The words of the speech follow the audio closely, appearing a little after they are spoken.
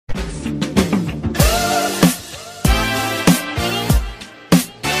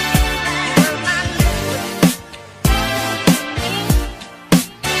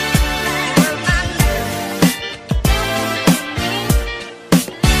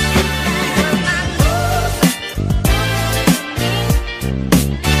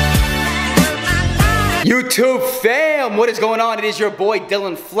YouTube fam, what is going on? It is your boy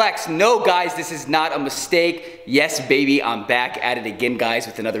Dylan Flex. No guys, this is not a mistake. Yes baby, I'm back at it again guys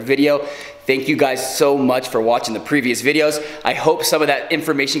with another video. Thank you guys so much for watching the previous videos. I hope some of that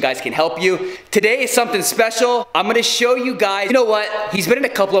information guys can help you. Today is something special. I'm gonna show you guys, you know what? He's been in a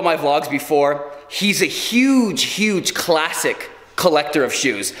couple of my vlogs before. He's a huge classic collector of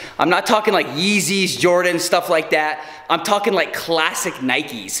shoes. I'm not talking like Yeezys, Jordans, stuff like that. I'm talking like classic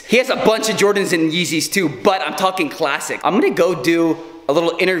Nikes. He has a bunch of Jordans and Yeezys too, but I'm talking classic. I'm gonna go do a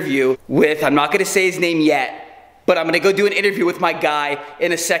little interview with, I'm not gonna say his name yet, but I'm gonna go do an interview with my guy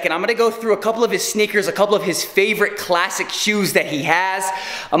in a second. I'm gonna go through a couple of his sneakers, a couple of his favorite classic shoes that he has.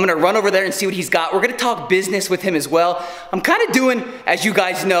 I'm gonna run over there and see what he's got. We're gonna talk business with him as well. I'm kind of doing, as you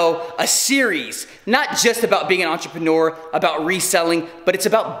guys know, a series, not just about being an entrepreneur, about reselling, but it's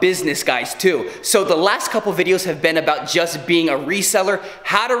about business guys too. So the last couple videos have been about just being a reseller,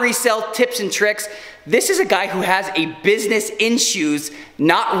 how to resell, tips and tricks. This is a guy who has a business in shoes,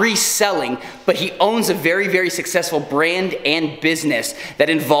 not reselling, but he owns a very successful brand and business that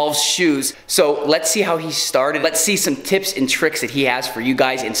involves shoes. So let's see how he started. Let's see some tips and tricks that he has for you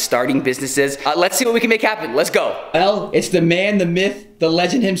guys in starting businesses. Let's see what we can make happen. Let's go. Well, it's the man, the myth, the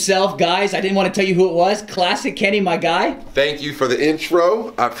legend himself. Guys, I didn't want to tell you who it was. Classic Kenny, my guy. Thank you for the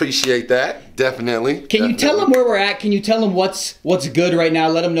intro. I appreciate that. Definitely. Can you tell him where we're at? Can you tell him what's good right now?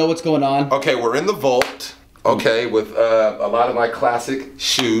 Let him know what's going on. Okay, we're in the vault. Okay, with a lot of my classic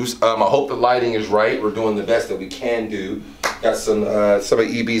shoes. I hope the lighting is right. We're doing the best that we can do. Got some of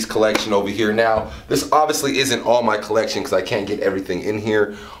EB's collection over here. Now, this obviously isn't all my collection because I can't get everything in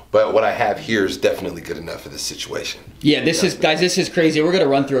here. But what I have here is definitely good enough for this situation. Yeah, this is, guys, this is crazy. We're gonna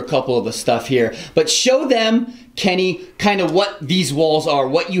run through a couple of the stuff here. But show them, Kenny, kind of what these walls are,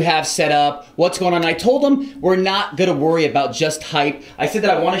 what you have set up, what's going on. I told them we're not gonna worry about just hype. I said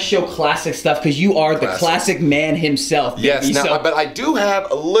that I wanna show classic stuff because you are the classic man himself. Yes, now, but I do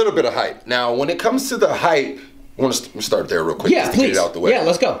have a little bit of hype. Now, when it comes to the hype, I want to start there real quick. Yeah, just to please. Get it out the way. Yeah,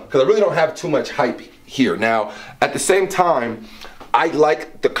 let's go. Because I really don't have too much hype here. Now, at the same time, I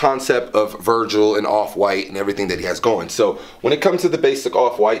like the concept of Virgil and Off-White and everything that he has going. So when it comes to the basic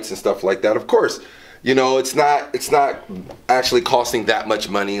Off-Whites and stuff like that, of course, you know, it's not actually costing that much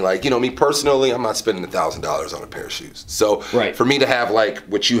money. Like, you know, me personally, I'm not spending $1,000 on a pair of shoes. So for me to have like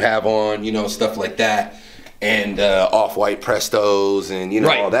what you have on, you know, stuff like that, and Off-White Prestos and, you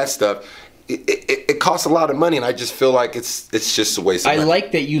know, all that stuff, it costs a lot of money, and I just feel like it's just a waste of money. I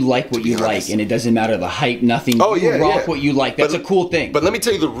like that you like what you like, and it doesn't matter the hype, nothing. Oh, you rock what you like. That's a cool thing. But let me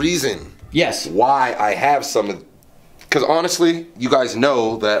tell you the reason. Yes. Why I have some of, because honestly, you guys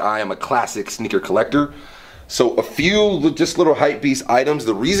know that I am a classic sneaker collector. So a few just little hype beast items.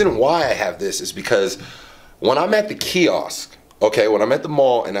 The reason why I have this is because when I'm at the kiosk, okay, when I'm at the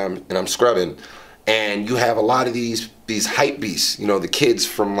mall and I'm scrubbing, and you have a lot of these hype beasts, you know, the kids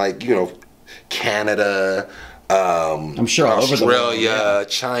from like, you know, Canada, I'm sure all Australia, over the world,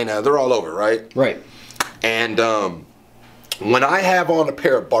 China, they're all over, right? Right. And when I have on a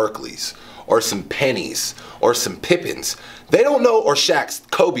pair of Barclays or some Pennies or some Pippins, they don't know, or Shaq's,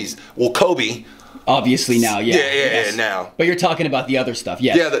 Kobe's. Well, Kobe. Obviously now, yeah, now. But you're talking about the other stuff,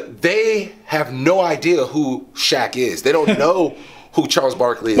 yes. Yeah, they have no idea who Shaq is. They don't know who Charles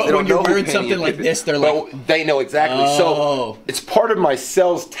Barkley is. But they don't when you're know wearing something like this, they're like, they know exactly. Oh. So it's part of my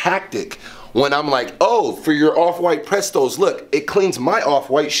sales tactic. When I'm like, oh, for your Off-White Prestos, look, it cleans my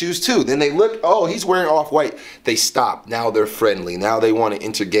Off-White shoes too. Then they look, oh, he's wearing Off-White. They stop. Now they're friendly. Now they want to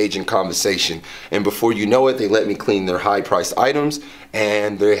engage in conversation. And before you know it, they let me clean their high-priced items,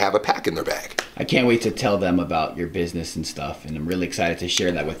 and they have a pack in their bag. I can't wait to tell them about your business and stuff, and I'm really excited to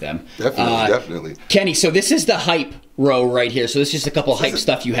share that with them. Definitely. Kenny, so this is the hype row right here. So this is just a couple of hype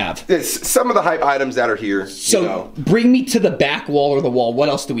stuff you have. It's some of the hype items that are here. So you know. Bring me to the back wall or the wall. What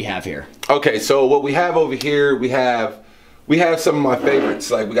else do we have here? Okay, so what we have over here, we have some of my favorites.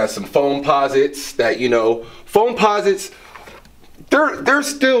 Like we got some foam posits that, you know, foam posits,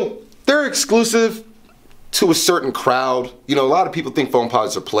 they're exclusive to a certain crowd. You know, a lot of people think foam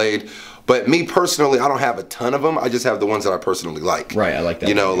posits are played, but me personally, I don't have a ton of them. I just have the ones that I personally like. Right, I like that.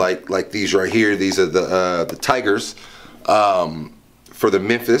 You know, like these right here. These are the Tigers for the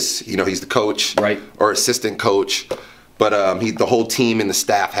Memphis. You know, he's the coach, right, or assistant coach. But the whole team and the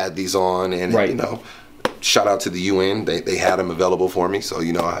staff had these on, and you know, shout out to the UN. They had them available for me, so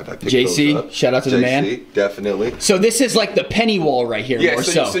you know I picked JC, those up. Shout out to the man. Definitely. So this is like the penny wall right here. Yeah.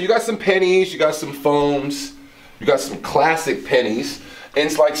 So you got some pennies, you got some foams, you got some classic pennies. And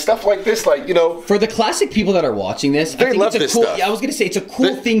it's like stuff like this, like, you know. For the classic people that are watching this, They I think love it's a this cool, stuff. Yeah, I was going to say, it's a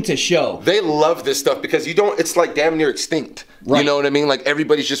cool thing to show. They love this stuff because you don't, it's like damn near extinct. Right. You know what I mean? Like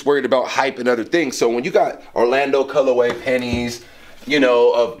everybody's just worried about hype and other things. So when you got Orlando colorway pennies, you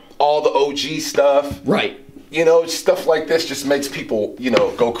know, of all the OG stuff. Right. You know, stuff like this just makes people, you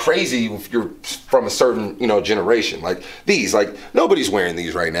know, go crazy if you're from a certain, you know, generation. Like these, like nobody's wearing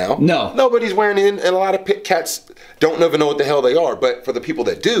these right now. No. Nobody's wearing it, and a lot of pit cats don't even know what the hell they are. But for the people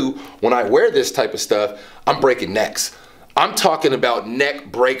that do, when I wear this type of stuff, I'm breaking necks. I'm talking about neck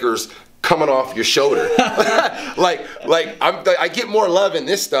breakers coming off your shoulder. I get more love in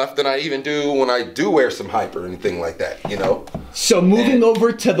this stuff than I even do when I do wear some hype or anything like that, you know? So moving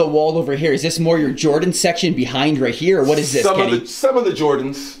over to the wall over here, is this more your Jordan section behind right here, or what is this, Kenny? Some of the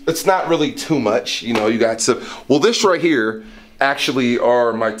Jordans. It's not really too much, you know. You got some. Well, this right here actually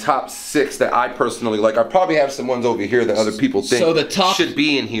are my top 6 that I personally like. I probably have some ones over here that other people think So the top should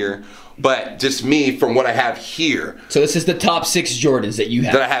be in here, but just me from what I have here. So this is the top 6 Jordans that you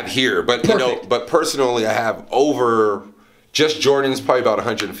have. That I have here, but you know, but personally, I have over. Just Jordan's probably about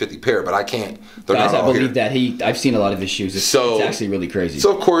 150 pair, but I can't. They're Guys, not all I believe here. that I've seen a lot of his shoes. It's actually really crazy.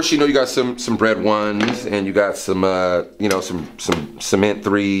 So of course, you know, you got some bread ones, and you got some you know, some cement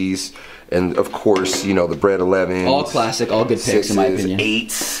 3s, and of course, you know, the bread 11s. All classic, all good picks 6s, in my opinion.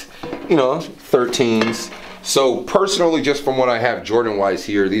 8s, you know, 13s. So personally, just from what I have Jordan wise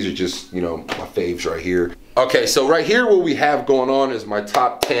here, these are just, you know, my faves right here. Okay, so right here, what we have going on is my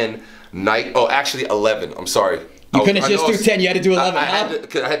top 10 Nike. Oh, actually 11. I'm sorry. You couldn't just do 10, you had to do 11. I had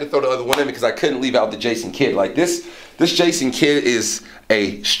to throw the other one in because I couldn't leave out the Jason Kidd. Like this Jason Kidd is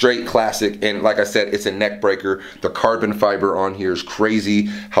a straight classic, and like I said, it's a neck breaker. The carbon fiber on here is crazy.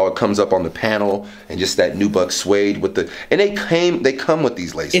 How it comes up on the panel, and just that nubuck suede with the, and they come with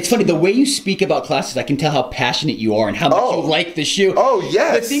these laces. It's funny the way you speak about classics. I can tell how passionate you are and how much you like the shoe. Oh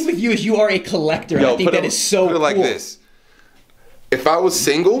yes. The thing with you is you are a collector. And I think that is so put it like cool. this. If I was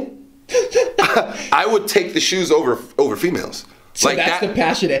single, I would take the shoes over females. So like that's the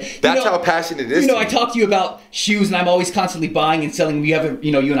passionate. That's how passionate it is. You know, to I me. talk to you about shoes, and I'm always constantly buying and selling. You have,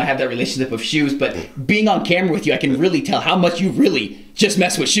 you and I have that relationship of shoes. But being on camera with you, I can really tell how much you really just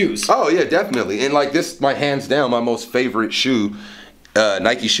mess with shoes. Oh yeah, definitely. And like this, my hands down, my most favorite shoe,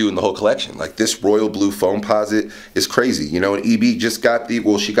 Nike shoe in the whole collection. Like this royal blue Foamposite is crazy. You know, and EB just got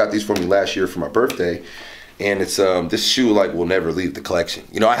she got these for me last year for my birthday. And it's this shoe like will never leave the collection.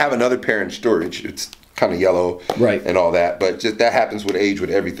 You know, I have another pair in storage. It's kind of yellow, right, and all that, but just that happens with age, with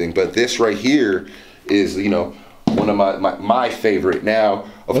everything. But this right here is, you know, one of my favorite. Now,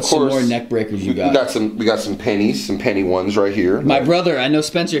 of course, some more neck breakers you got? We got some pennies, some penny ones right here. My brother, I know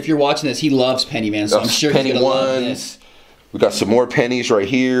Spencer. If you're watching this, he loves penny, man. So I'm sure he's gonna love this. We got some more pennies right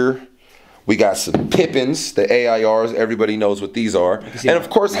here. We got some Pippins, the AIRs. Everybody knows what these are. And of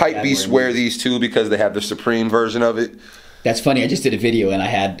course, Hypebeasts wear these too because they have the Supreme version of it. That's funny. I just did a video and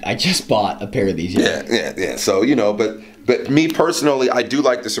I just bought a pair of these. Yeah. So, you know, but me personally, I do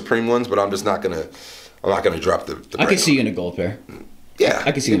like the Supreme ones, but I'm not gonna drop the I can see you in a gold pair. Yeah.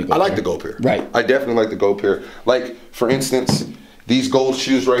 I can see you in a gold pair. I like pair. the gold pair. Right. I definitely like the gold pair. Like, for instance, these gold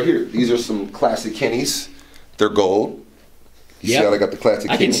shoes right here. These are some classic Kennys. They're gold. You see how I got the classic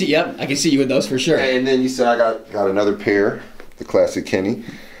Kenny? I can see you in those for sure. And then you see I got another pair, the classic Kenny.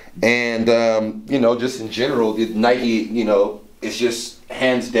 And, you know, just in general, Nike, you know, it's just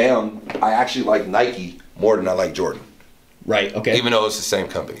hands down, I actually like Nike more than I like Jordan. Right, okay. Even though it's the same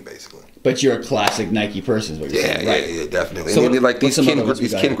company, basically. But you're a classic Nike person, is what you're saying. Right. Yeah, definitely. So and then, like these Ken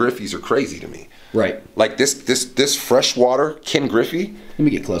Griffeys Griffeys are crazy to me. Right. Like this freshwater Ken Griffey. Let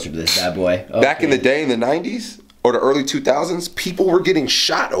me get closer to this bad boy. Okay. Back in the day in the 90s or the early 2000s, people were getting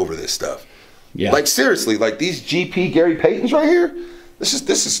shot over this stuff. Yeah. Like seriously, like these GP Gary Paytons right here, this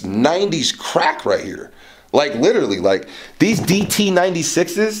is 90s crack right here. Like literally, like these DT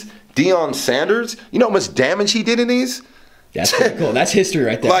 96s, Deion Sanders, you know how much damage he did in these? That's pretty cool. That's history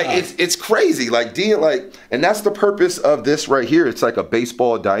right there. Like it's crazy. Like Deion, like, and that's the purpose of this right here. It's like a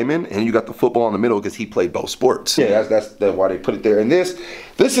baseball diamond, and you got the football in the middle because he played both sports. Yeah, that's why they put it there. And this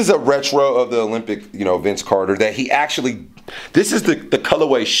is a retro of the Olympic, you know, Vince Carter that he actually. This is the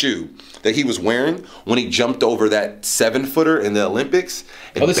colorway shoe that he was wearing when he jumped over that 7-footer in the Olympics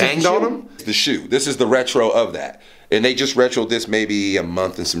and banged on him. The shoe. This is the retro of that. And they just retroed this maybe a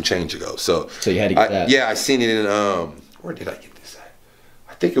month and some change ago. So you had to get that. Yeah, I seen it in where did I get this at?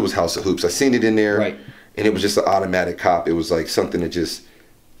 I think it was House of Hoops. I seen it in there. Right. And it was just an automatic cop. It was like something that just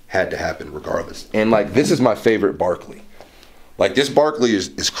had to happen regardless. And like this is my favorite Barkley. Like this Barkley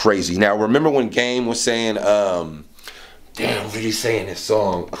is crazy. Now remember when Game was saying damn, what did he say in his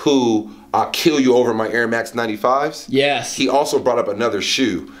song? Who, I'll kill you over my Air Max 95s. Yes. He also brought up another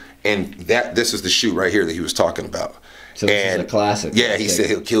shoe, and this is the shoe right here that he was talking about. So this is a classic. Yeah, he said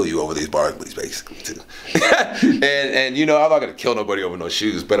he'll kill you over these Barclays, basically, too. and you know, I'm not gonna kill nobody over no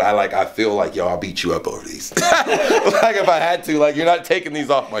shoes, but I feel like, yo, I'll beat you up over these. Like if I had to, like, you're not taking these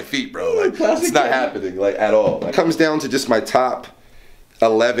off my feet, bro. Like it's not happening, like, at all. Like, it comes down to just my top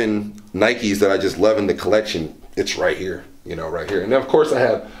 11 Nikes that I just love in the collection. It's right here, you know, right here. And then of course I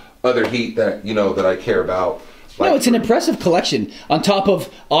have other heat that, you know, that I care about. No, it's an impressive collection on top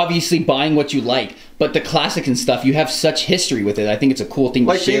of obviously buying what you like, but the classics and stuff, you have such history with it. I think it's a cool thing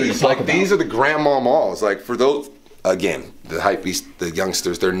to share and talk about. These are the Grandma Malls. Like for those, again, the hypebeast, the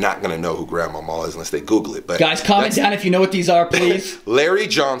youngsters, they're not going to know who Grandma Mall is unless they Google it. But guys, comment down if you know what these are, please. Larry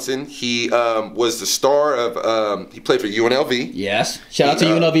Johnson, he was the star of, he played for UNLV. Yes. Shout out to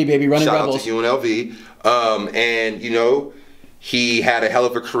UNLV, baby, running Rebels. Shout out to UNLV. And, you know, he had a hell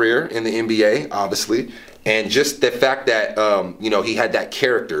of a career in the NBA, obviously. And just the fact that, you know, he had that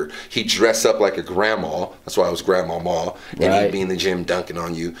character. He'd dress up like a grandma. That's why it was Grandma Mall. And he'd be in the gym dunking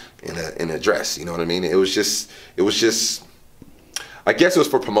on you in a dress. You know what I mean? It was just, I guess it was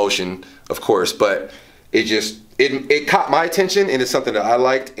for promotion, of course, but it caught my attention, and it's something that I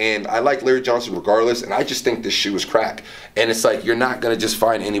liked, and I like Larry Johnson regardless, and I just think this shoe is crack. And it's like, you're not going to just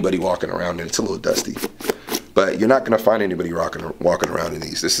find anybody walking around in it. It's a little dusty. But you're not going to find anybody walking around in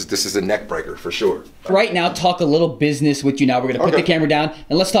these. This is a neck breaker for sure. Right now, talk a little business with you now. We're going to put the camera down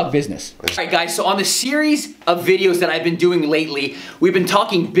and let's talk business. All right, guys, so on the series of videos that I've been doing lately, we've been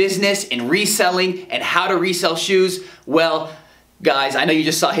talking business and reselling and how to resell shoes. Well, guys, I know you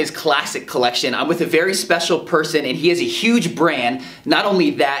just saw his classic collection. I'm with a very special person, and he has a huge brand. Not only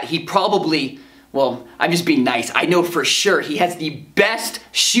that, he probably... Well, I'm just being nice. I know for sure he has the best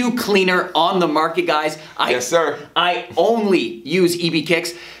shoe cleaner on the market, guys. Yes, sir. I only use EB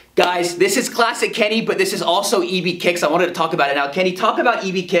Kicks. Guys, this is classic Kenny, but this is also EB Kicks. I wanted to talk about it now. Kenny, talk about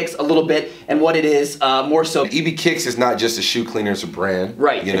EB Kicks a little bit and what it is more so. EB Kicks is not just a shoe cleaner, it's a brand.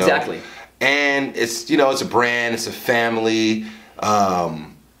 Right, you know? Exactly. And it's, you know, it's a brand, it's a family.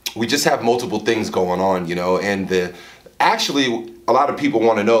 We just have multiple things going on, you know, and actually, a lot of people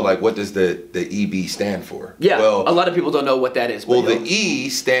want to know, like, what does the EB stand for? Yeah, well, a lot of people don't know what that is. Well, the E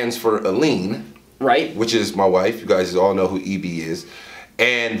stands for Aline. Right. Which is my wife. You guys all know who EB is.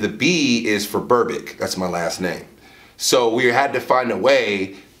 And the B is for Berbick. That's my last name. So we had to find a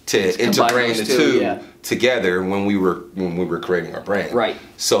way to integrate the two together when we were creating our brand. Right.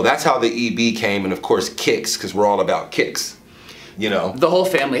 So that's how the EB came, and of course Kicks, because we're all about kicks. You know, the whole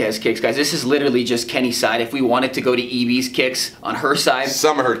family has kicks, guys. This is literally just Kenny's side. If we wanted to go to EB's kicks on her side,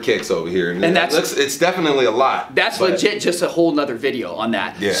 some of her kicks over here, and it's definitely a lot. That's legit just a whole nother video on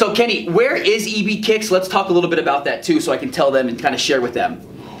that. Yeah. So Kenny, where is EB Kicks? Let's talk a little bit about that too, so I can tell them and kind of share with them.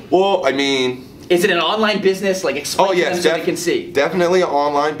 Well, I mean, is it an online business? Like, explain to them so they can see. Definitely an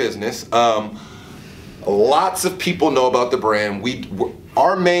online business. Lots of people know about the brand.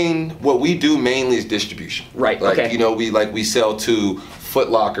 What we do mainly is distribution. Right. Like, okay. you know, we sell to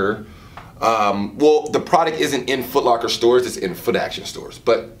Foot Locker. Well, the product isn't in Foot Locker stores; it's in Foot Action stores.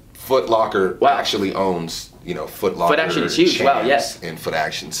 But Foot Locker actually owns, you know, Foot Locker. Foot Action is huge. Wow. Yes. And Foot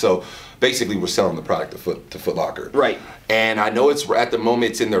Action. So basically, we're selling the product to Foot Locker. Right. And I know it's at the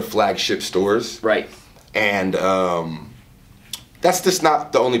moment it's in their flagship stores. Right. And that's just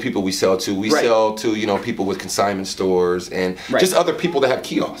not the only people we sell to. We sell to, you know, people with consignment stores and just other people that have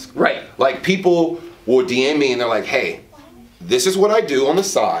kiosks. Right. Like, people will DM me and they're like, hey, this is what I do on the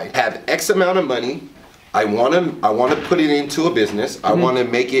side. I have X amount of money. I want to put it into a business. I want to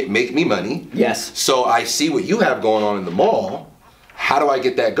make me money. Yes. So I see what you have going on in the mall. How do I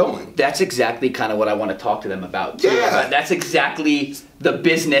get that going? That's exactly kind of what I want to talk to them about too. Yeah. That's exactly the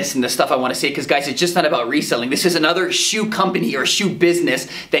business and the stuff I want to say, because guys, it's just not about reselling. This is another shoe company or shoe business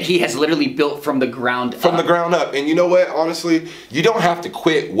that he has literally built from the ground up. From the ground up. And you know what, honestly, you don't have to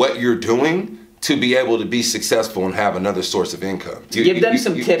quit what you're doing to be able to be successful and have another source of income. Give them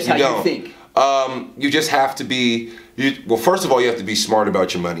some tips how you think. You just have to be, well, first of all, you have to be smart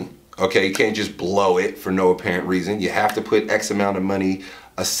about your money. Okay, you can't just blow it for no apparent reason. You have to put X amount of money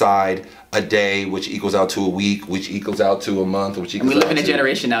aside a day, which equals out to a week, which equals out to a month, which equals out to... And we live in a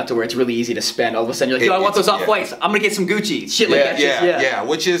generation now to where it's really easy to spend. All of a sudden you're like, yo, I want those off-whites. I'm gonna get some Gucci. Shit like that. Yeah,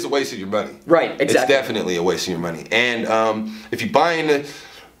 which is a waste of your money. Right, exactly. It's definitely a waste of your money. And if you're buying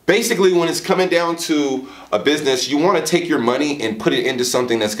basically, when it's coming down to a business, you want to take your money and put it into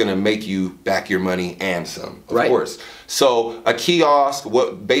something that's going to make you back your money and some, of course. So a kiosk,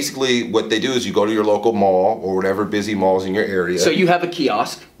 what they do is you go to your local mall or whatever busy malls in your area. So you have a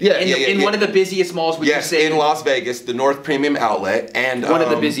kiosk. In one of the busiest malls, would you say? In Las Vegas, the North Premium Outlet, and one of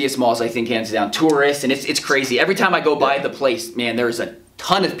the busiest malls, I think, hands down. Tourists, and it's crazy. Every time I go by the place, man, there's a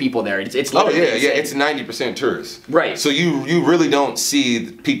ton of people there. It's literally insane. It's 90% tourists. Right. So you really don't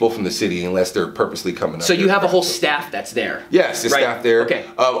see people from the city unless they're purposely coming up. So you have a whole staff that's there. Yes, there's staff there. Okay.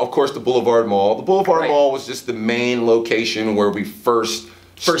 Of course, the Boulevard Mall. The Boulevard Mall was just the main location where we first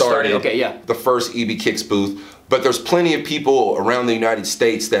started. Okay, yeah. The first EB Kicks booth. But there's plenty of people around the United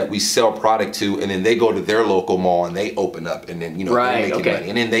States that we sell product to, and then they go to their local mall and they open up, and then they're making money.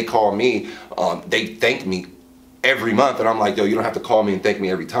 And then they call me. They thank me every month, and I'm like, yo, you don't have to call me and thank me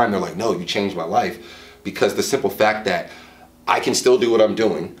every time. They're like, no, you changed my life, because the simple fact that I can still do what I'm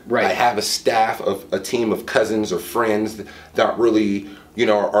doing. Right. I have a staff of a team of cousins or friends that really,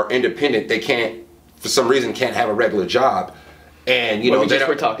 are independent. They can't, for some reason, can't have a regular job. And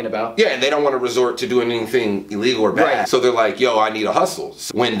we're talking about. Yeah, and they don't want to resort to doing anything illegal or bad. Right. So they're like, yo, I need a hustle.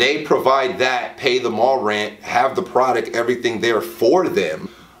 So when they provide that, pay the mall rent, have the product, everything there for them,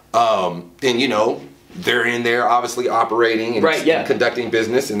 then they're in there obviously operating and conducting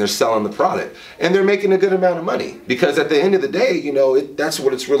business, and they're selling the product, and they're making a good amount of money, because at the end of the day, that's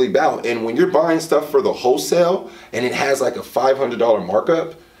what it's really about. And when you're buying stuff for the wholesale and it has like a $500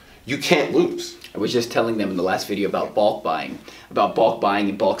 markup, you can't lose. I was just telling them in the last video about bulk buying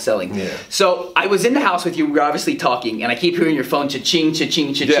and bulk selling. Yeah. So I was in the house with you, we were obviously talking, and I keep hearing your phone cha-ching,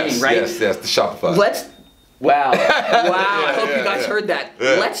 cha-ching, cha-ching, right? Yes, the Shopify. Wow. I hope you guys heard that.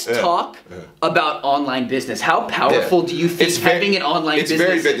 Let's talk about online business. How powerful do you think having an online business is?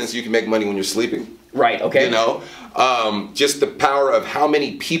 It's very business. You can make money when you're sleeping. Right, okay. Just the power of how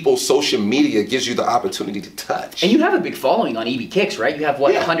many people social media gives you the opportunity to touch. And you have a big following on EB Kicks, right? You have,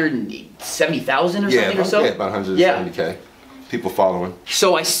 170,000 or something or so? Yeah, about 170K people following.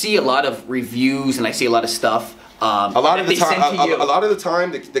 So I see a lot of reviews and I see a lot of stuff. A lot of the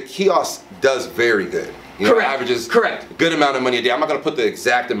time, the kiosk does very good. Averages a good amount of money a day. I'm not going to put the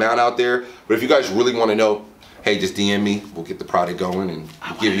exact amount out there, but if you guys really want to know, hey, just DM me. We'll get the product going and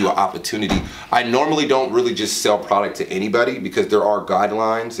give you an opportunity. I normally don't really just sell product to anybody, because there are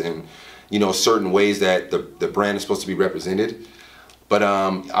guidelines and certain ways that the brand is supposed to be represented. But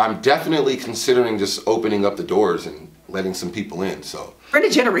I'm definitely considering just opening up the doors and letting some people in. So we're in a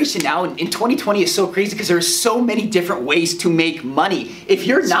generation now, in 2020 is so crazy because there's so many different ways to make money. If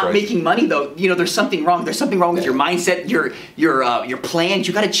you're not making money though, there's something wrong. There's something wrong with your mindset, your plans.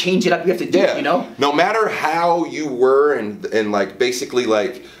 You got to change it up. You have to do it, No matter how you were and like basically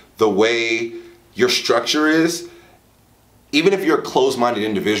like the way your structure is, even if you're a closed-minded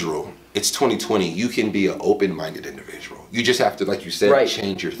individual, it's 2020. You can be an open-minded individual. You just have to, like you said,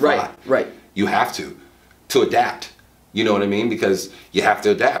 change your thought. Right. You have to adapt. You know what I mean? Because you have to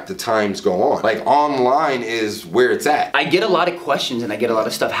adapt. The times go on. Like, online is where it's at. I get a lot of questions and I get a lot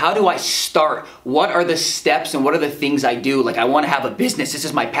of stuff. How do I start? What are the steps and what are the things I do? Like, I want to have a business. This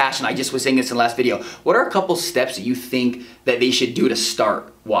is my passion. I just was saying this in the last video. What are a couple steps that you think that they should do to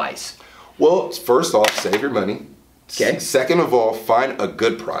start wise? Well, first off, save your money. Okay. Second of all, find a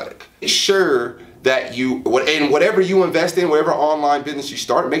good product. Sure that whatever you invest in, whatever online business you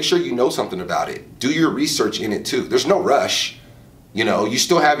start, make sure you know something about it. Do your research in it too. There's no rush. You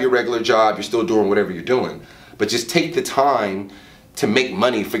still have your regular job, you're still doing whatever you're doing, but just take the time to make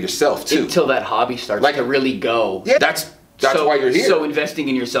money for yourself too. Until that hobby starts to really go. Yeah, that's why you're here. So investing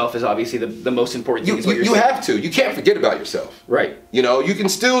in yourself is obviously the most important thing. You have to. You can't forget about yourself. Right. You can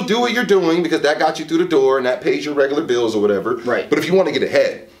still do what you're doing because that got you through the door and that pays your regular bills or whatever. Right. But if you want to get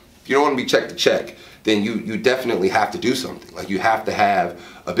ahead, if you don't want to be check to check, then you definitely have to do something. Like, you have to have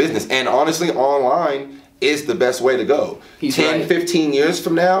a business. And honestly, online is the best way to go. 15 years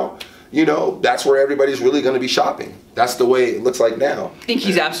from now, that's where everybody's really going to be shopping. That's the way it looks like now. I think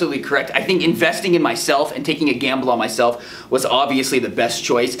he's absolutely correct. I think investing in myself and taking a gamble on myself was obviously the best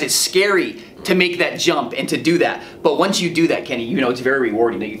choice. It's scary to make that jump and to do that. But once you do that, Kenny, it's very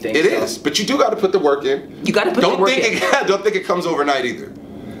rewarding, don't you think? It is, but you do got to put the work in. You got to put the work in. Don't think it comes overnight either.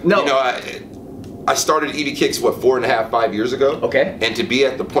 No. I started EB Kicks, 4.5 years ago? Okay. And to be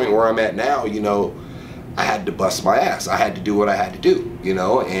at the point where I'm at now, I had to bust my ass. I had to do what I had to do,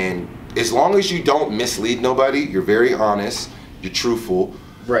 and as long as you don't mislead nobody, you're very honest, you're truthful,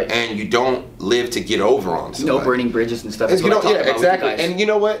 right, and you don't live to get over on somebody. No burning bridges and stuff. Exactly. And you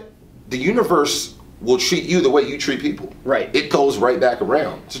know what? The universe will treat you the way you treat people. Right. It goes right back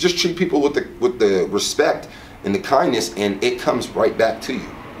around. So just treat people with the respect and the kindness, and it comes right back to you.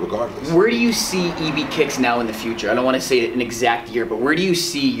 regardless. Where do you see EB Kicks now in the future? I don't want to say an exact year, but where do you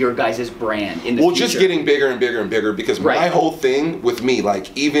see your guys' brand in the future? Well, just getting bigger and bigger and bigger, because my whole thing with me,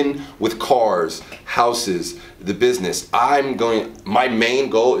 like even with cars, houses, the business, my main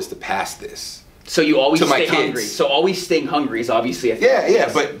goal is to pass this. So you always stay hungry. So always staying hungry is obviously a thing. Yeah,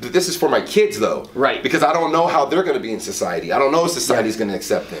 but this is for my kids though. Right. Because I don't know how they're going to be in society. I don't know if society's going to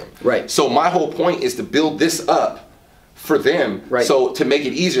accept them. Right. So my whole point is to build this up for them, so to make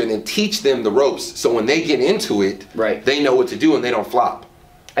it easier and then teach them the ropes. So when they get into it, they know what to do and they don't flop.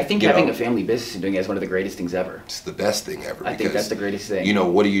 I think having a family business and doing it is one of the greatest things ever. It's the best thing ever. I think that's the greatest thing. You know,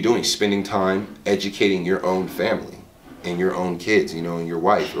 what are you doing? Spending time educating your own family and your own kids, you know, and your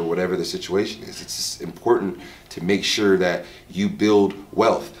wife or whatever the situation is. It's just important to make sure that you build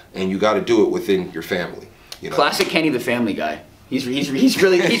wealth, and you got to do it within your family. You know? Classic Kenny, the family guy. He's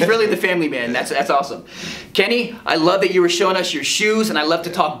really the family man. That's awesome. Kenny, I love that you were showing us your shoes, and I love to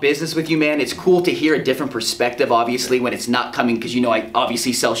talk business with you, man. It's cool to hear a different perspective, obviously, when it's not coming, because you know I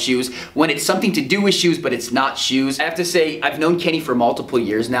obviously sell shoes. When it's something to do with shoes, but it's not shoes. I have to say, I've known Kenny for multiple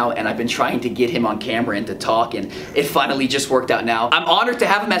years now, and I've been trying to get him on camera and to talk, and it finally just worked out now. I'm honored to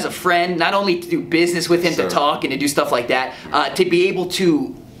have him as a friend, not only to do business with him, to talk and to do stuff like that, to be able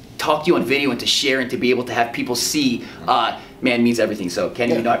to talk to you on video and to share and to be able to have people see, man, means everything. So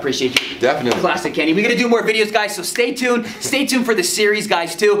Kenny, you know, I appreciate you. Definitely. Classic Kenny. We're gonna do more videos, guys, so stay tuned. Stay tuned for the series,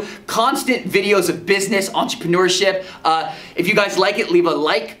 guys, too. Constant videos of business, entrepreneurship. If you guys like it, leave a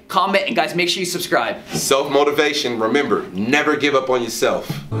like, comment, and guys, make sure you subscribe. Self-motivation, remember, never give up on yourself.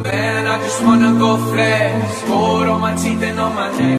 Man, I just wanna go flex, gold on my teeth and on my neck.